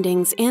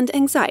misunderstandings and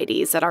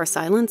anxieties that our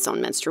silence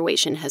on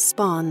menstruation has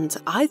spawned,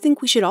 I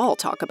think we should all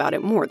talk about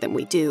it more than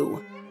we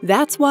do.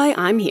 That's why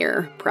I'm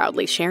here,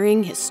 proudly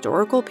sharing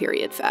historical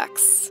period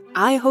facts.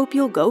 I hope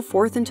you'll go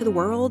forth into the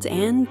world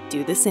and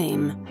do the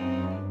same.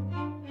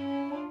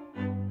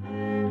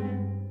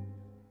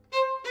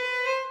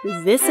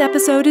 This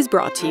episode is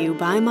brought to you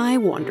by my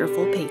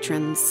wonderful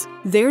patrons.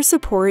 Their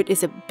support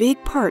is a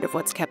big part of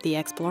what's kept the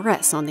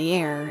Exploress on the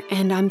air,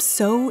 and I'm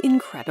so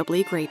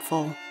incredibly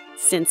grateful.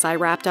 Since I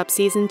wrapped up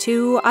Season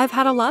 2, I've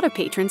had a lot of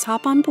patrons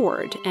hop on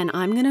board, and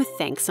I'm gonna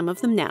thank some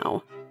of them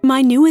now.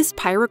 My newest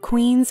Pirate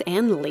Queens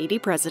and Lady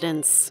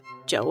Presidents: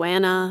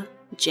 Joanna,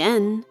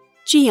 Jen,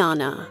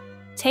 Gianna,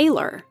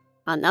 Taylor,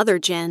 another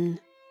Jen,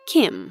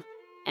 Kim,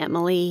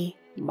 Emily,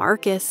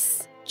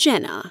 Marcus,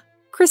 Jenna,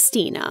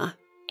 Christina,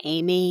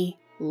 Amy,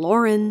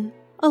 Lauren,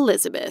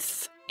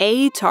 Elizabeth,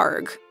 A.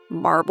 Targ,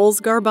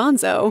 Marbles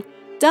Garbanzo,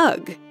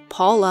 Doug,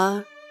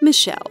 Paula,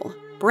 Michelle,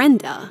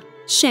 Brenda,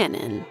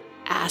 Shannon,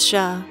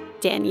 Asha,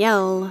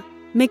 Danielle,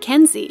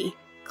 Mackenzie,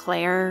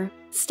 Claire,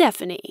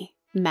 Stephanie,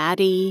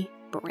 Maddie,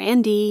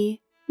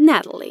 Brandy,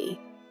 Natalie,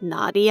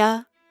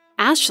 Nadia,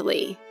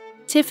 Ashley,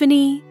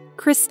 Tiffany,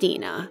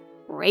 Christina,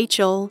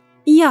 Rachel,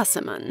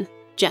 Yasemin,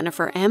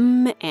 Jennifer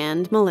M.,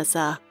 and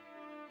Melissa.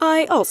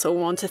 I also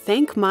want to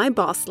thank my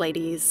boss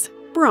ladies,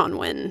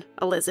 Bronwyn,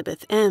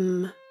 Elizabeth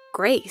M.,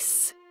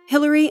 Grace,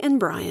 Hillary and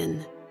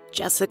Brian,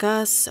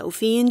 Jessica,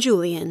 Sophie and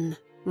Julian,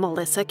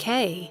 Melissa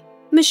K.,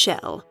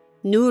 Michelle,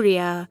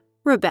 Nuria,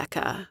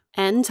 Rebecca,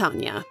 and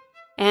Tanya,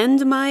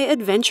 and my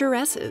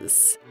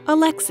adventuresses,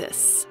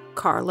 Alexis,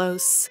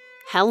 Carlos,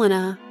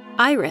 Helena,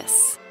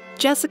 Iris,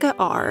 Jessica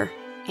R.,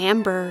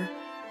 Amber,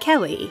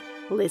 Kelly,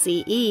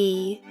 Lizzie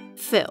E.,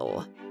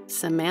 Phil,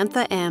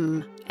 Samantha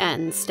M.,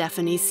 and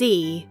Stephanie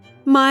C.,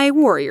 my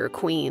warrior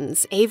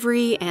queens,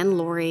 Avery and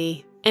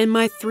Lori, and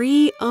my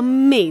 3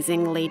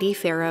 amazing lady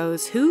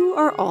pharaohs who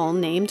are all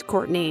named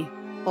Courtney.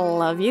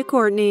 Love you,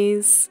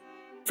 Courtneys.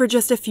 For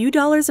just a few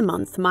dollars a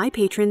month, my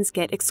patrons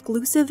get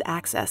exclusive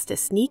access to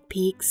sneak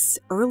peeks,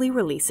 early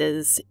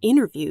releases,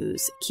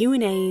 interviews,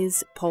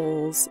 Q&As,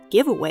 polls,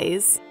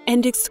 giveaways,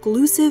 and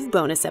exclusive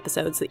bonus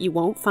episodes that you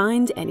won't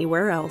find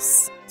anywhere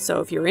else. So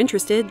if you're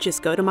interested,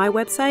 just go to my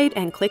website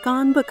and click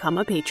on Become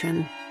a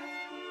Patron.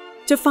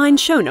 To find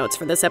show notes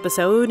for this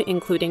episode,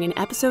 including an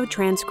episode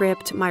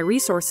transcript, my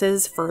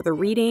resources, further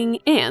reading,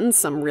 and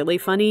some really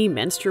funny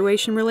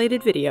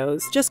menstruation-related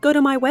videos, just go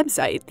to my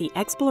website,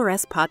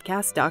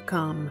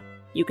 theexploresspodcast.com.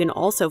 You can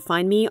also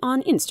find me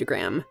on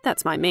Instagram,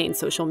 that's my main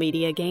social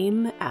media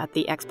game, at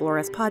The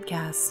Explorers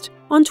Podcast,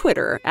 on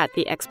Twitter at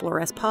The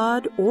Explorers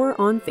Pod, or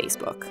on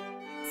Facebook.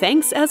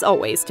 Thanks as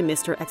always to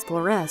Mr.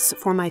 Explorers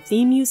for my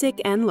theme music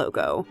and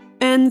logo.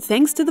 And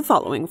thanks to the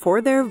following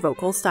for their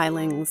vocal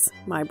stylings: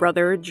 my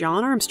brother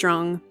John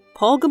Armstrong,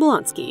 Paul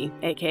Gablonsky,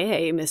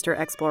 aka Mr.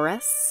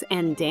 Explorers,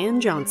 and Dan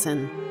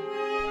Johnson.